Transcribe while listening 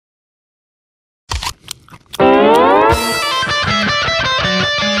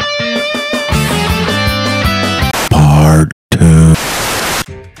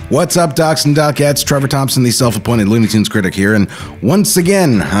What's up, docs and docettes? Trevor Thompson, the self-appointed Looney Tunes critic here, and once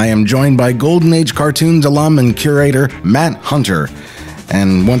again, I am joined by Golden Age Cartoons alum and curator Matt Hunter.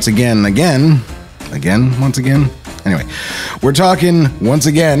 And once again, anyway, we're talking once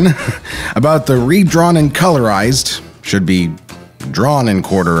again about the Redrawn and Colorized, should be drawn and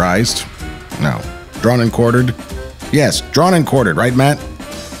quarterized. No, drawn and quartered. Yes, drawn and quartered, right, Matt?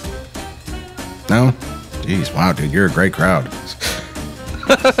 No? Jeez, wow, dude, you're a great crowd.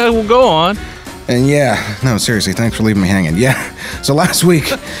 Well, go on. And yeah, no, seriously, thanks for leaving me hanging. Yeah, so last week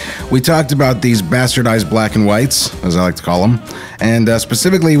we talked about these bastardized black and whites, as I like to call them, and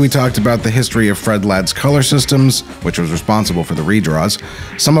specifically we talked about the history of Fred Ladd's color systems, which was responsible for the redraws,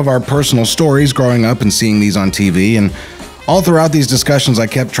 some of our personal stories growing up and seeing these on TV, and all throughout these discussions I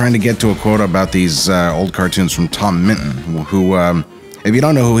kept trying to get to a quote about these old cartoons from Tom Minton, who, if you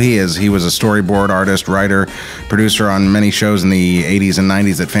don't know who he is, he was a storyboard artist, writer, producer on many shows in the 80s and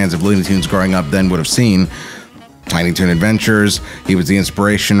 90s that fans of Looney Tunes growing up then would have seen. Tiny Toon Adventures. He was the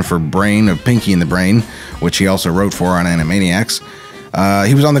inspiration for Brain of Pinky and the Brain, which he also wrote for on Animaniacs.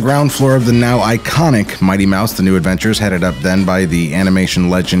 He was on the ground floor of the now iconic Mighty Mouse, The New Adventures, headed up then by the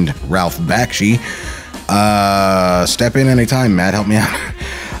animation legend Ralph Bakshi. Step in anytime, Matt. Help me out.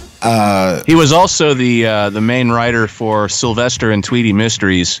 He was also the main writer for Sylvester and Tweety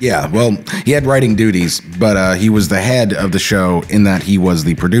Mysteries. Yeah, well, he had writing duties, but he was the head of the show in that he was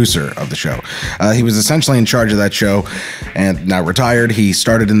the producer of the show. He was essentially in charge of that show, and now retired. He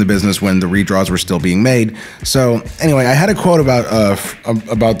started in the business when the redraws were still being made. So anyway, I had a quote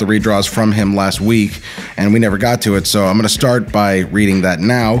about the redraws from him last week, and we never got to it, so I'm going to start by reading that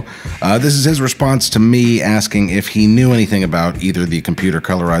now. This is his response to me asking if he knew anything about either the computer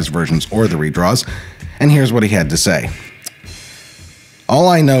colorized versions or the redraws, and here's what he had to say. All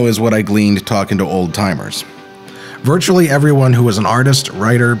I know is what I gleaned talking to old timers. Virtually everyone who was an artist,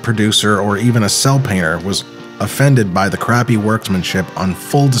 writer, producer, or even a cell painter was offended by the crappy workmanship on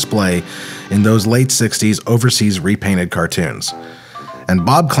full display in those late 60s overseas repainted cartoons. And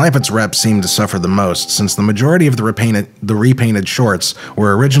Bob Clampett's rep seemed to suffer the most, since the majority of the repainted shorts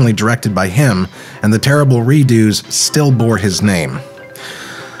were originally directed by him, and the terrible redos still bore his name.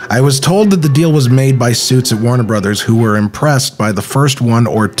 I was told that the deal was made by suits at Warner Brothers who were impressed by the first one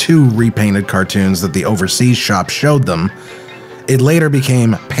or two repainted cartoons that the overseas shop showed them. It later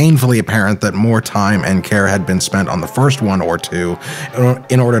became painfully apparent that more time and care had been spent on the first one or two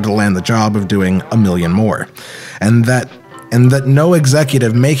in order to land the job of doing a million more. And that no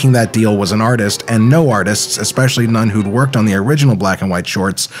executive making that deal was an artist, and no artists, especially none who'd worked on the original black and white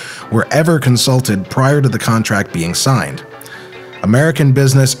shorts, were ever consulted prior to the contract being signed. American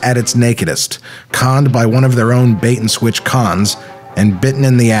business at its nakedest, conned by one of their own bait-and-switch cons, and bitten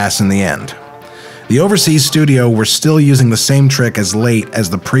in the ass in the end. The overseas studio were still using the same trick as late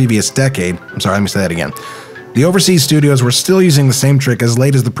as the previous decade. I'm sorry, let me say that again. The overseas studios were still using the same trick as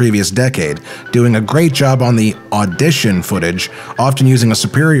late as the previous decade, doing a great job on the audition footage, often using a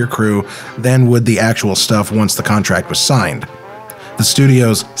superior crew than would the actual stuff once the contract was signed. The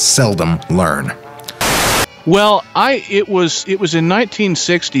studios seldom learn. Well, it was in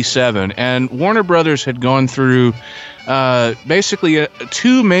 1967, and Warner Brothers had gone through basically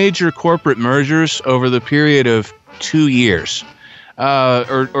two major corporate mergers over the period of 2 years,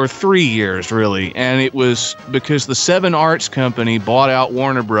 or 3 years, really. And it was because the Seven Arts Company bought out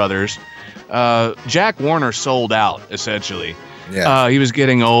Warner Brothers. Jack Warner sold out, essentially. Yeah. He was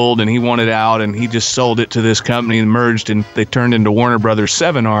getting old, and he wanted out, and he just sold it to this company and merged, and they turned into Warner Brothers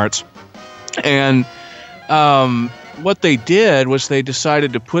Seven Arts. And what they did was they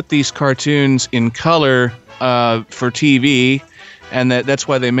decided to put these cartoons in color for TV, and that's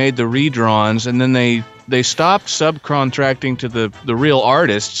why they made the redrawns. And then they stopped subcontracting to the real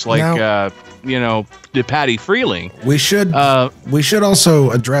artists like the Patty Freeling. We should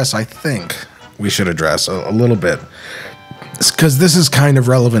also address. I think we should address a little bit, because this is kind of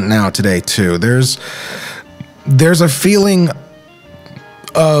relevant now today too. There's a feeling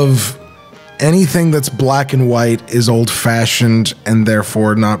of anything that's black and white is old-fashioned and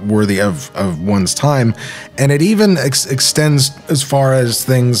therefore not worthy of one's time. And it even extends as far as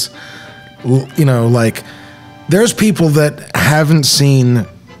things, like there's people that haven't seen,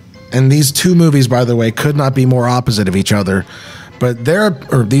 and these two movies, by the way, could not be more opposite of each other, but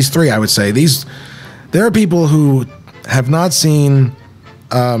these three, I would say, there are people who have not seen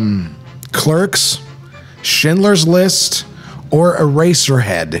Clerks, Schindler's List, or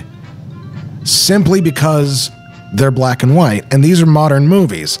Eraserhead, simply because they're black and white, and these are modern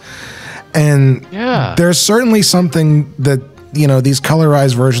movies. And there's certainly something that these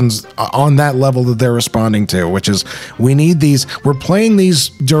colorized versions on that level that they're responding to, which is we need these. We're playing these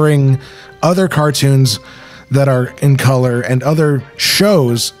during other cartoons that are in color and other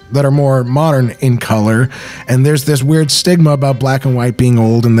shows that are more modern in color, and there's this weird stigma about black and white being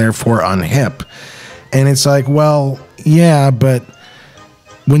old and therefore unhip. And it's like, well, yeah, but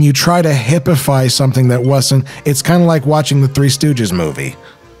when you try to hippify something that wasn't, it's kind of like watching the Three Stooges movie.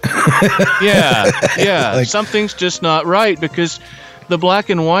 Yeah. Like, something's just not right, because the black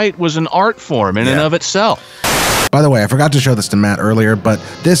and white was an art form in and of itself. By the way, I forgot to show this to Matt earlier, but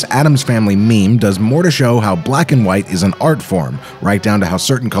this Addams Family meme does more to show how black and white is an art form, right down to how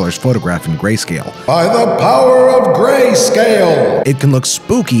certain colors photograph in grayscale. By the power of grayscale! It can look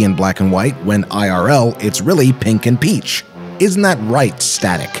spooky in black and white when IRL, it's really pink and peach. Isn't that right,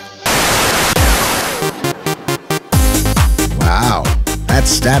 Static? Wow, that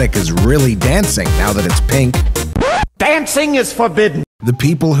Static is really dancing now that it's pink. Dancing is forbidden. The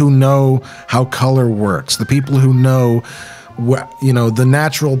people who know how color works, the people who know the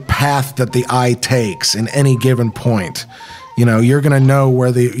natural path that the eye takes in any given point. You're going to know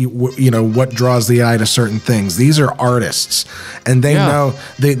where what draws the eye to certain things. These are artists, and they know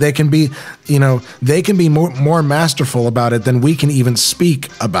they can be, more masterful about it than we can even speak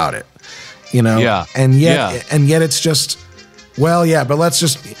about it. And yet it's just, well, yeah, but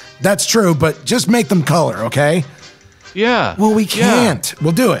that's true, but just make them color, okay? Yeah. Well, we can't.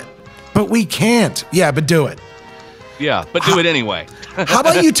 We'll do it. But we can't. Yeah, but do it. Yeah, but do it anyway. How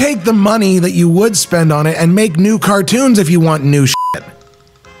about you take the money that you would spend on it and make new cartoons if you want new shit?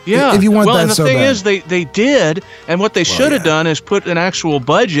 Yeah. If you want that and the so thing bad. is, they did, and what they should have done is put an actual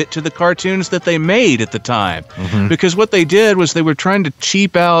budget to the cartoons that they made at the time. Mm-hmm. Because what they did was they were trying to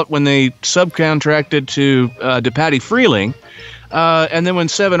cheap out when they subcontracted to Patty Freeling. And then when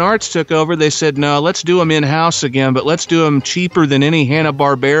Seven Arts took over, they said, no, let's do them in-house again, but let's do them cheaper than any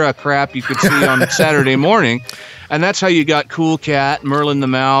Hanna-Barbera crap you could see on Saturday morning. And that's how you got Cool Cat, Merlin the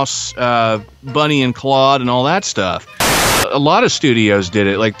Mouse, Bunny and Claude, and all that stuff. A lot of studios did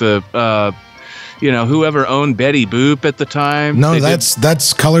it, like whoever owned Betty Boop at the time. No,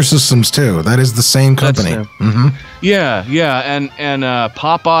 that's Color Systems too. That is the same company. Yeah, and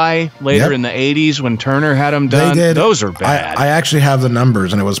Popeye later in the 80s when Turner had them done. They did. Those are bad. I actually have the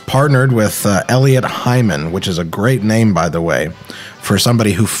numbers, and it was partnered with Elliot Hyman, which is a great name, by the way, for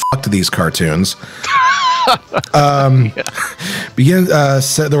somebody who fucked these cartoons. There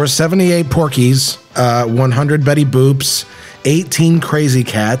were 78 Porkies, 100 Betty Boops, 18 Crazy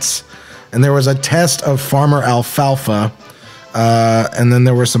Cats, and there was a test of Farmer Alfalfa, and then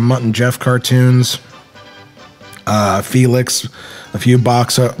there were some Mutt and Jeff cartoons, Felix, a few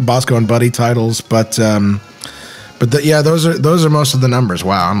Bosco and Buddy titles, but those are most of the numbers.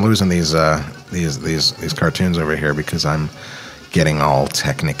 Wow, I'm losing these cartoons over here because I'm getting all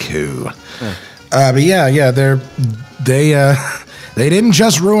technical. They didn't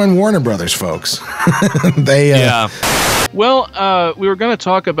just ruin Warner Brothers, folks. Well, we were going to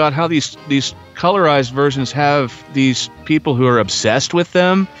talk about how these colorized versions have these people who are obsessed with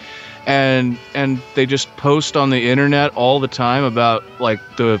them, and they just post on the internet all the time about like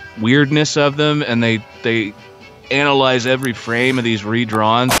the weirdness of them, and they analyze every frame of these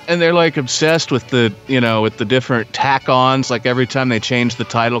redrawns, and they're like obsessed with the different tack-ons. Like every time they change the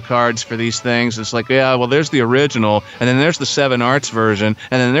title cards for these things, it's like, yeah, well, there's the original, and then there's the Seven Arts version,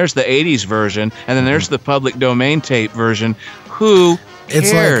 and then there's the 80s version, and then there's the public domain tape version. Who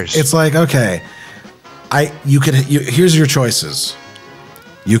cares? It's like okay, here's your choices.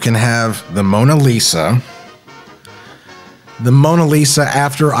 You can have the Mona Lisa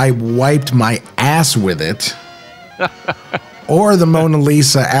after I wiped my ass with it. Or the Mona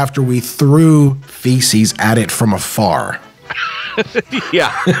Lisa after we threw feces at it from afar. Yeah.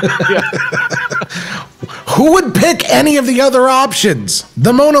 Who would pick any of the other options?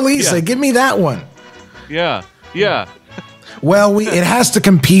 The Mona Lisa, give me that one. Yeah. Well, it has to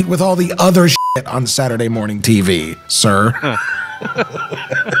compete with all the other shit on Saturday morning TV, sir.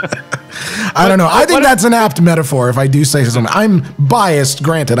 I don't know. I think that's an apt metaphor, if I do say something. I'm biased.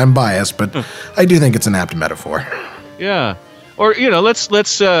 Granted, I'm biased, but I do think it's an apt metaphor. Yeah. Or let's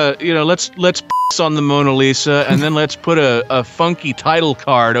piss on the Mona Lisa, and then let's put a funky title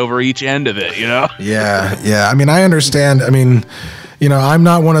card over each end of it. Yeah. I mean, I understand. I mean, I'm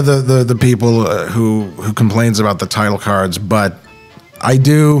not one of the people who complains about the title cards, but I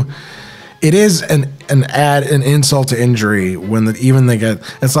do. It is an insult to injury when they get.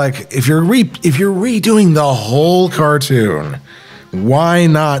 It's like if you're redoing the whole cartoon, why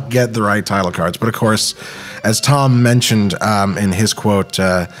not get the right title cards? But of course, as Tom mentioned in his quote,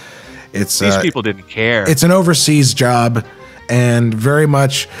 these people didn't care. It's an overseas job, and very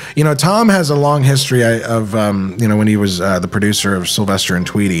much, you know, Tom has a long history of, you know, when he was the producer of Sylvester and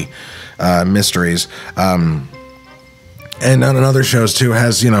Tweety Mysteries, and on other shows too,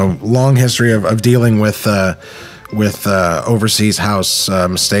 has, you know, long history of dealing with overseas house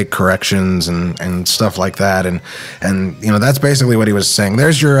mistake corrections and stuff like that, and you know, that's basically what he was saying.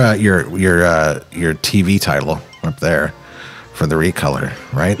 There's your TV title up there for the recolor,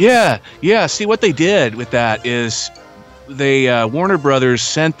 right? Yeah. See, what they did with that is they Warner Brothers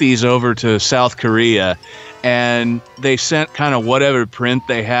sent these over to South Korea, and they sent kind of whatever print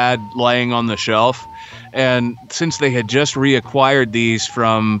they had laying on the shelf. And since they had just reacquired these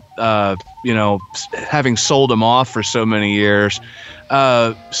from, you know, having sold them off for so many years,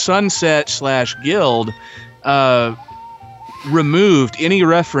 Sunset/Guild removed any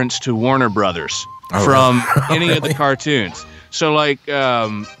reference to Warner Brothers from any of the cartoons. So, like,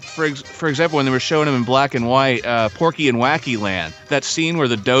 for example, when they were showing them in black and white, Porky and Wacky Land, that scene where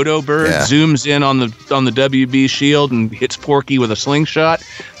the dodo bird zooms in on the WB shield and hits Porky with a slingshot,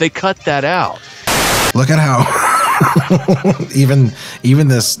 they cut that out. Look at how even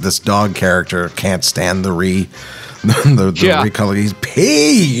this dog character can't stand the recolor. He's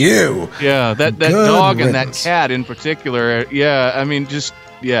P.U. Yeah, that dog and that cat in particular. Yeah, I mean, just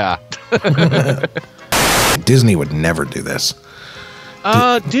yeah. Disney would never do this.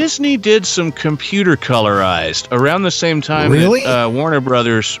 Disney did some computer colorized around the same time that Warner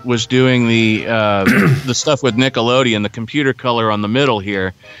Brothers was doing the stuff with Nickelodeon, the computer color on the middle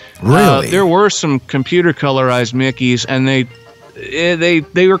here. Really? There were some computer colorized Mickeys, and they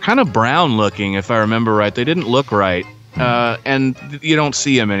were kind of brown looking, if I remember right. They didn't look right, and you don't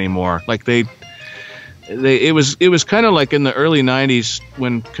see them anymore. Like it was kind of like in the early 90s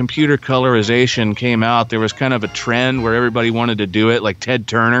when computer colorization came out. There was kind of a trend where everybody wanted to do it, like Ted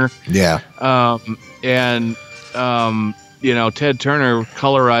Turner. Yeah. You know, Ted Turner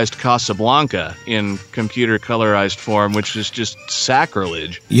colorized Casablanca in computer colorized form, which is just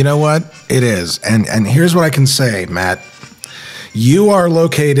sacrilege. You know what? It is. And here's what I can say, Matt. You are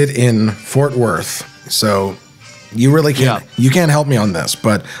located in Fort Worth, so you really can't you can't help me on this,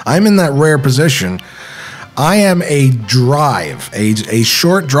 but I'm in that rare position. I am a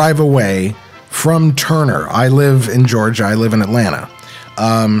short drive away from Turner. I live in Georgia. I live in Atlanta.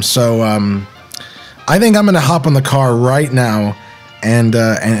 I think I'm going to hop on the car right now and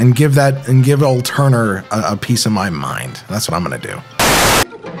give old Turner a piece of my mind. That's what I'm going to do.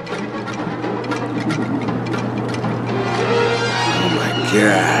 Oh my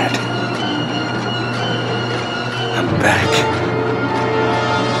God. I'm back.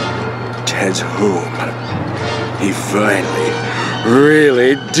 Ted's home. He finally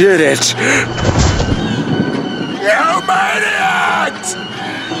really did it. You maniacs!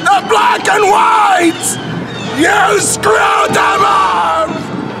 The black and white! You screwed them up!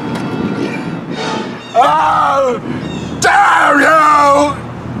 Oh, damn you!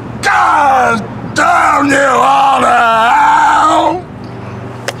 God damn you all to hell!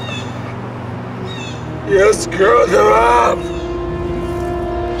 You screwed them up!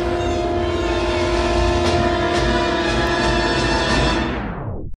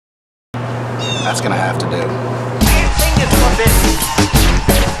 That's gonna have to do.